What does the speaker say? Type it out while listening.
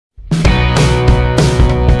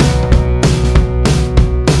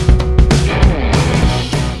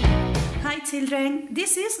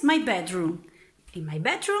is my bedroom. In my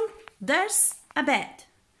bedroom, there's a bed.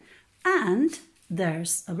 And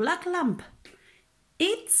there's a black lamp.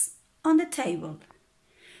 It's on the table.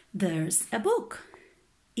 There's a book.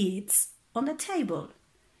 It's on the table.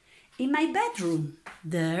 In my bedroom,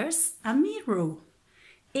 there's a mirror.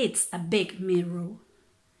 It's a big mirror.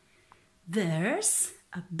 There's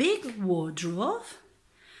a big wardrobe.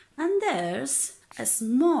 And there's a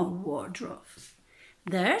small wardrobe.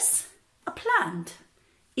 There's a plant.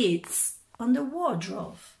 It's on the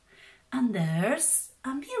wardrobe. And there's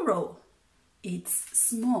a mirror. It's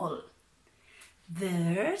small.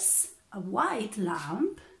 There's a white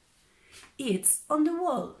lamp. It's on the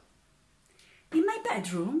wall. In my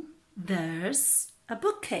bedroom, there's a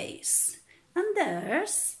bookcase. And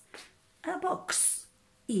there's a box.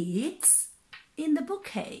 It's in the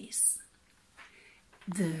bookcase.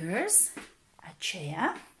 There's a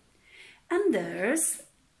chair. And there's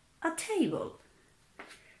a table.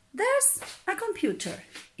 There's a computer.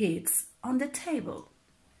 It's on the table.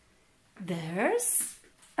 There's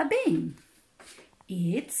a bin.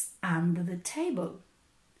 It's under the table.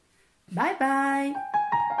 Bye-bye.